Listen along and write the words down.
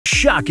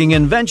shocking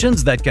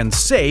inventions that can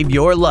save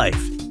your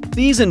life.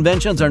 These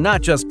inventions are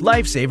not just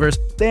lifesavers,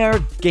 they're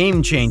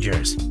game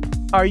changers.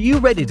 Are you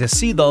ready to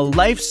see the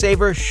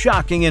lifesaver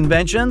shocking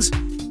inventions?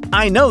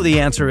 I know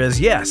the answer is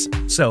yes,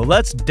 so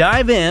let's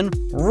dive in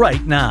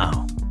right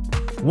now.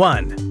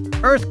 1.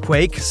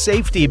 Earthquake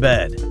Safety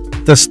Bed.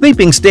 The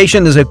sleeping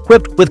station is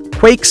equipped with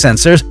quake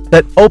sensors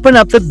that open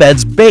up the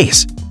bed's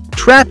base,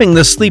 trapping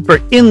the sleeper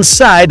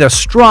inside a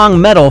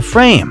strong metal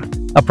frame.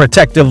 A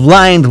protective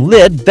lined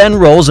lid then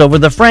rolls over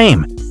the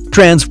frame,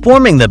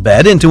 transforming the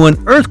bed into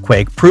an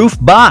earthquake-proof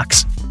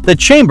box. The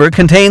chamber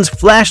contains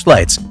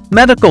flashlights,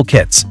 medical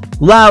kits,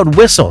 loud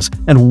whistles,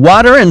 and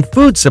water and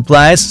food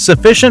supplies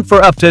sufficient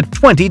for up to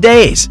 20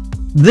 days.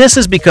 This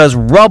is because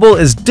rubble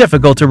is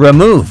difficult to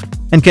remove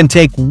and can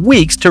take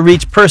weeks to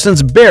reach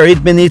persons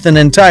buried beneath an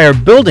entire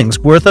building's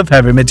worth of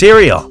heavy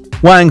material.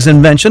 Wang's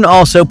invention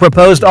also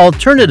proposed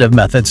alternative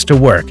methods to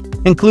work,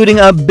 including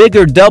a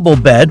bigger double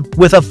bed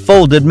with a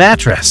folded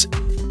mattress.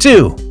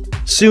 2.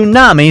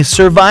 Tsunami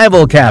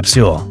Survival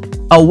Capsule.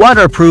 A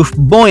waterproof,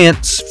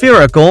 buoyant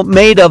spherical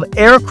made of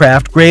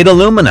aircraft-grade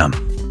aluminum.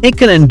 It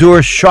can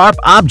endure sharp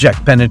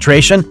object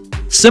penetration.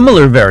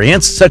 Similar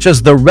variants, such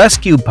as the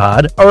rescue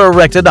pod, are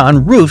erected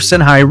on roofs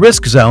in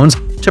high-risk zones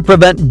to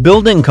prevent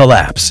building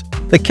collapse.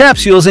 The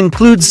capsules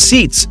include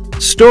seats,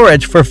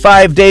 storage for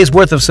 5 days'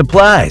 worth of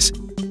supplies.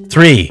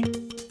 3.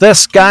 The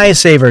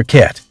Skysaver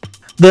Kit.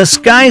 The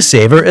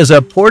Skysaver is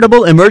a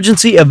portable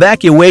emergency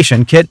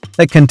evacuation kit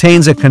that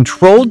contains a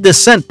controlled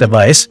descent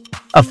device,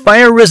 a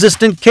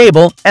fire-resistant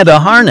cable, and a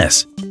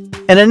harness,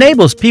 and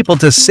enables people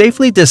to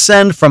safely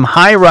descend from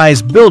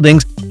high-rise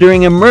buildings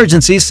during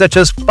emergencies such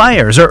as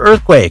fires or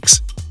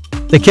earthquakes.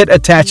 The kit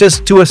attaches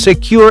to a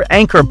secure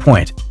anchor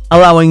point,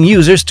 allowing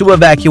users to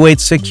evacuate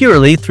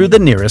securely through the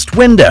nearest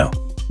window.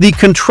 The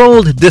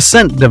controlled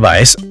descent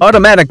device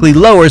automatically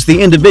lowers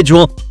the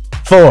individual.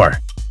 4.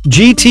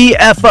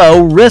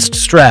 GTFO Wrist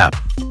Strap.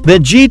 The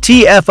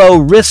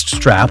GTFO wrist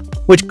strap,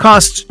 which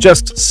costs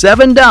just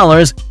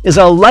 $7, is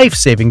a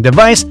life-saving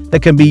device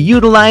that can be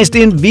utilized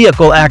in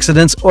vehicle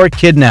accidents or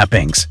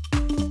kidnappings.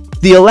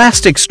 The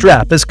elastic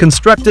strap is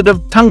constructed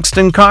of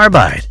tungsten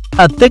carbide,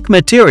 a thick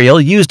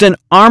material used in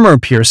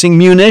armor-piercing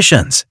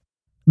munitions.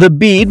 The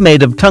bead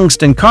made of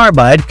tungsten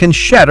carbide can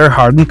shatter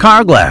hardened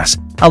car glass,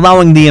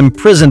 allowing the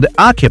imprisoned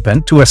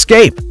occupant to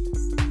escape.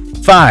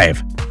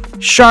 5.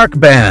 Shark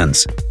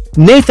Bands.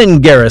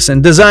 Nathan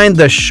Garrison designed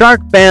the Shark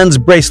Bands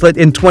bracelet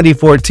in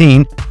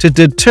 2014 to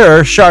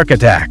deter shark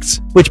attacks,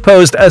 which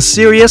posed a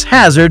serious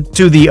hazard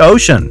to the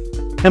ocean.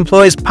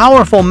 Employs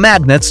powerful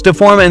magnets to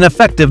form an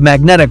effective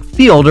magnetic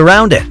field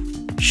around it.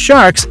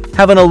 Sharks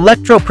have an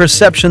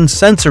electroperception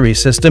sensory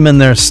system in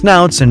their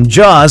snouts and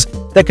jaws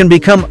that can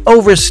become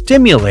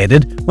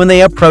overstimulated when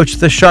they approach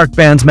the shark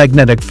band's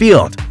magnetic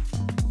field.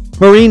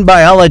 Marine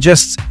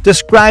biologists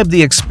describe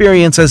the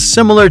experience as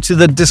similar to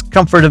the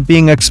discomfort of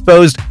being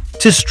exposed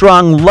to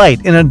strong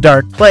light in a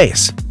dark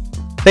place.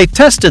 They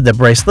tested the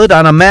bracelet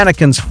on a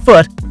mannequin's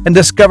foot and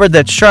discovered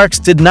that sharks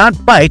did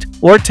not bite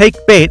or take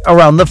bait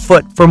around the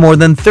foot for more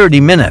than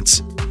 30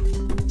 minutes.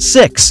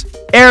 6.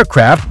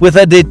 Aircraft with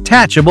a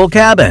detachable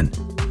cabin.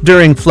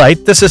 During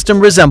flight, the system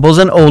resembles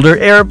an older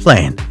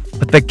airplane,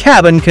 but the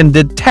cabin can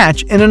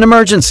detach in an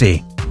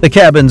emergency. The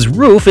cabin's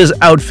roof is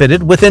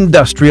outfitted with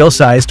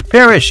industrial-sized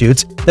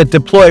parachutes that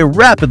deploy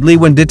rapidly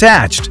when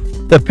detached.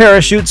 The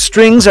parachute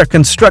strings are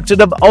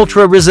constructed of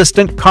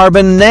ultra-resistant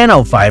carbon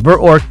nanofiber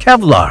or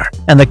Kevlar,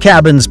 and the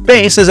cabin's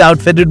base is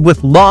outfitted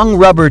with long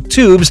rubber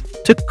tubes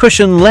to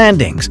cushion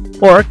landings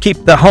or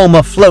keep the home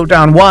afloat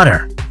on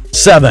water.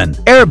 7.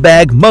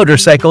 Airbag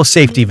Motorcycle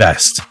Safety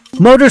Vest.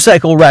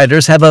 Motorcycle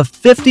riders have a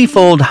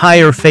 50-fold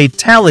higher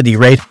fatality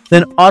rate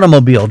than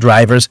automobile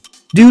drivers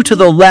due to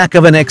the lack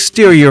of an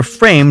exterior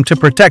frame to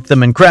protect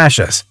them in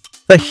crashes.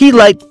 The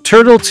Helite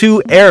Turtle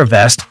 2 Air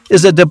Vest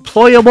is a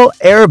deployable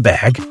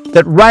airbag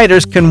that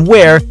riders can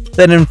wear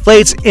that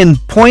inflates in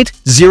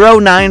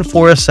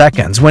 0.094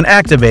 seconds when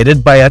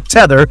activated by a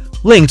tether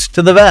linked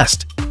to the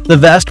vest. The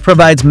vest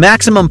provides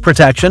maximum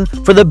protection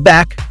for the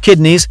back,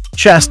 kidneys,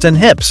 chest, and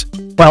hips,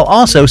 while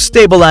also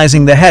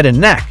stabilizing the head and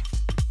neck.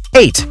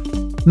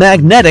 8.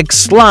 Magnetic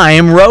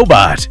Slime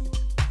Robot.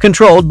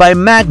 Controlled by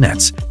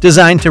magnets,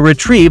 designed to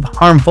retrieve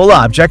harmful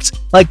objects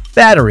like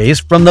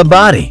batteries from the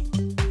body.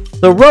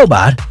 The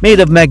robot, made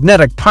of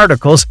magnetic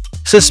particles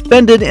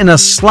suspended in a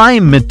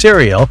slime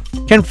material,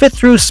 can fit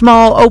through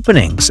small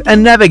openings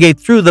and navigate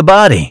through the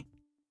body.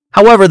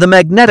 However, the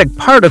magnetic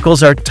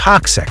particles are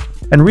toxic,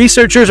 and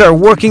researchers are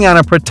working on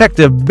a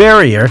protective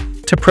barrier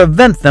to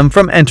prevent them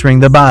from entering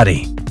the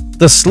body.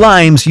 The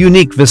slime's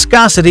unique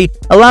viscosity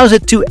allows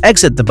it to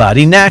exit the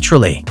body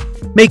naturally,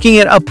 making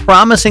it a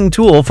promising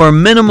tool for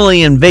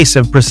minimally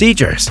invasive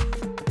procedures.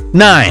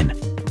 9.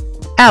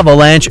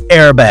 Avalanche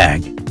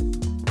Airbag.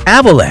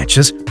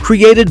 Avalanches,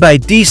 created by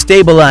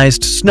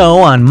destabilized snow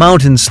on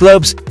mountain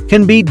slopes,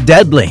 can be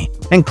deadly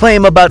and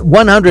claim about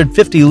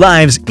 150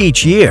 lives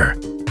each year.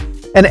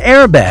 An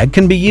airbag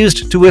can be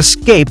used to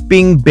escape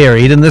being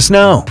buried in the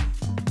snow.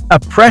 A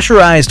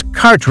pressurized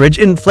cartridge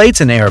inflates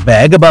an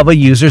airbag above a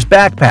user's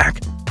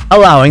backpack,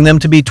 allowing them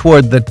to be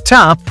toward the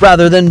top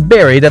rather than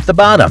buried at the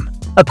bottom.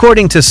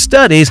 According to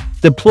studies,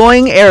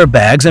 deploying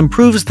airbags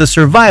improves the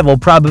survival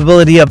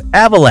probability of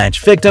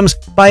avalanche victims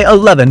by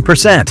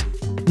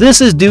 11%.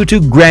 This is due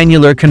to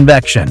granular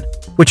convection,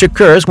 which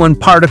occurs when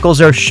particles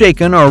are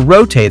shaken or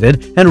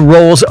rotated and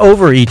rolls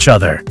over each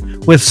other,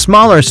 with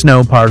smaller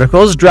snow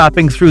particles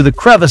dropping through the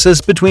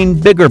crevices between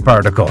bigger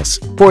particles,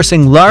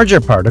 forcing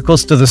larger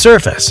particles to the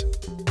surface.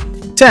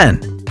 10.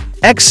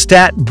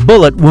 Xstat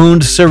Bullet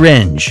Wound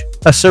Syringe,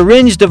 a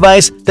syringe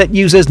device that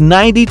uses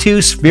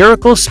 92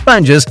 spherical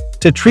sponges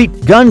to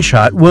treat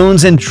gunshot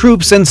wounds in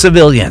troops and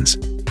civilians.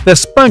 The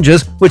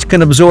sponges, which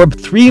can absorb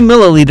 3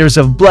 milliliters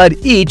of blood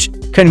each,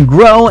 can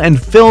grow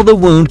and fill the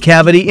wound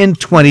cavity in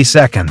 20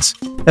 seconds,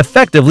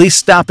 effectively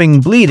stopping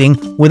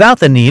bleeding without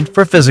the need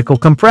for physical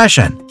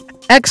compression.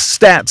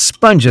 Xstat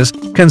sponges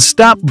can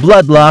stop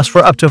blood loss for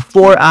up to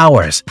 4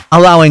 hours,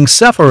 allowing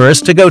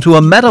sufferers to go to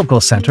a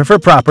medical center for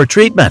proper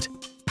treatment.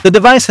 The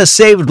device has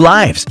saved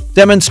lives,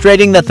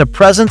 demonstrating that the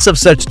presence of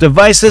such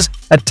devices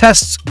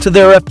attests to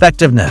their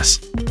effectiveness.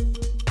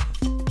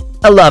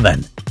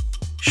 11.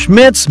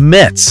 Schmidtz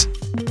mitz.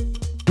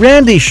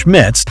 Randy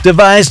Schmidtz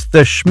devised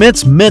the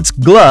Schmidtz mitz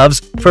gloves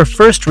for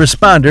first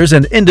responders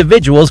and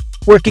individuals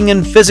working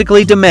in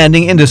physically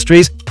demanding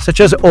industries such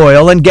as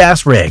oil and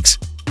gas rigs.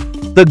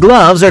 The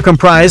gloves are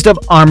comprised of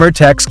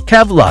Armortex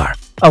Kevlar,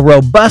 a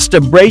robust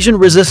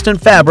abrasion-resistant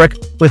fabric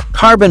with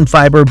carbon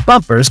fiber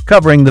bumpers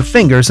covering the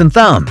fingers and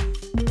thumb.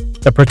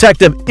 The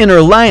protective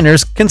inner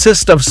liners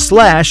consist of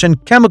slash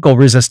and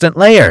chemical-resistant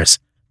layers.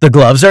 The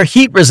gloves are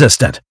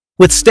heat-resistant,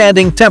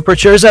 withstanding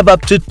temperatures of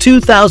up to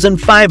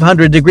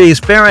 2,500 degrees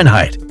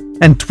Fahrenheit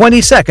and 20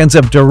 seconds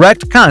of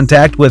direct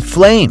contact with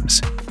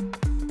flames.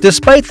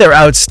 Despite their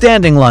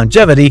outstanding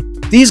longevity,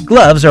 these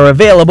gloves are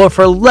available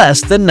for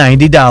less than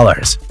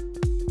 $90.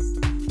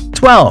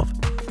 12.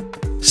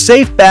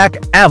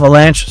 Safeback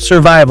Avalanche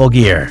Survival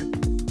Gear.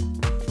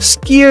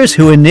 Skiers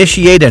who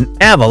initiate an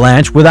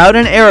avalanche without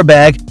an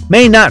airbag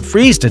may not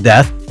freeze to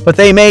death, but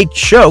they may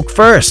choke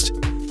first.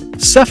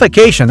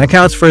 Suffocation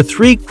accounts for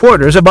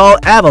 3/4 of all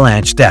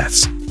avalanche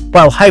deaths,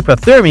 while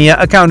hypothermia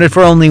accounted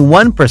for only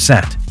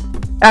 1%.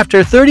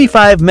 After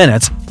 35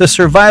 minutes, the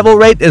survival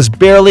rate is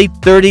barely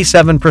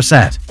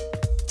 37%.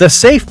 The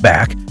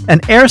Safeback,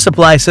 an air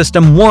supply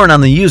system worn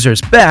on the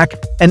user's back,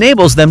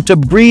 enables them to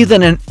breathe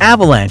in an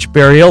avalanche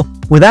burial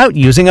without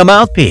using a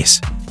mouthpiece.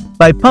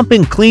 By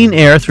pumping clean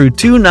air through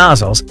 2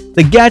 nozzles,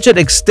 the gadget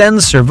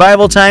extends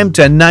survival time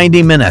to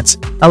 90 minutes,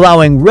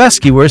 allowing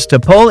rescuers to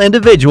pull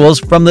individuals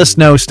from the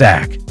snow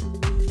stack.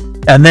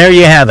 And there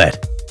you have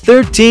it,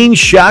 13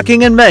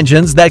 shocking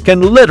inventions that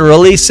can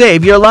literally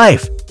save your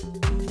life.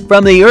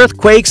 From the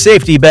earthquake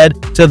safety bed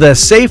to the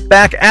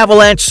Safeback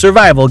avalanche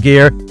survival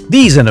gear,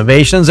 these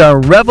innovations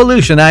are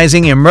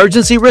revolutionizing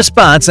emergency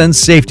response and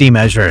safety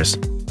measures.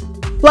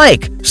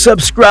 Like,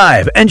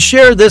 subscribe, and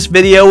share this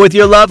video with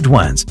your loved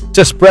ones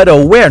to spread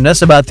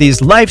awareness about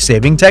these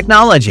life-saving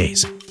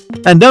technologies.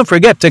 And don't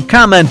forget to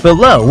comment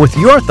below with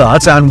your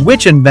thoughts on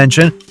which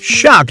invention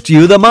shocked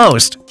you the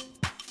most.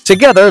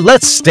 Together,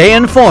 let's stay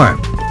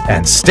informed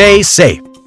and stay safe.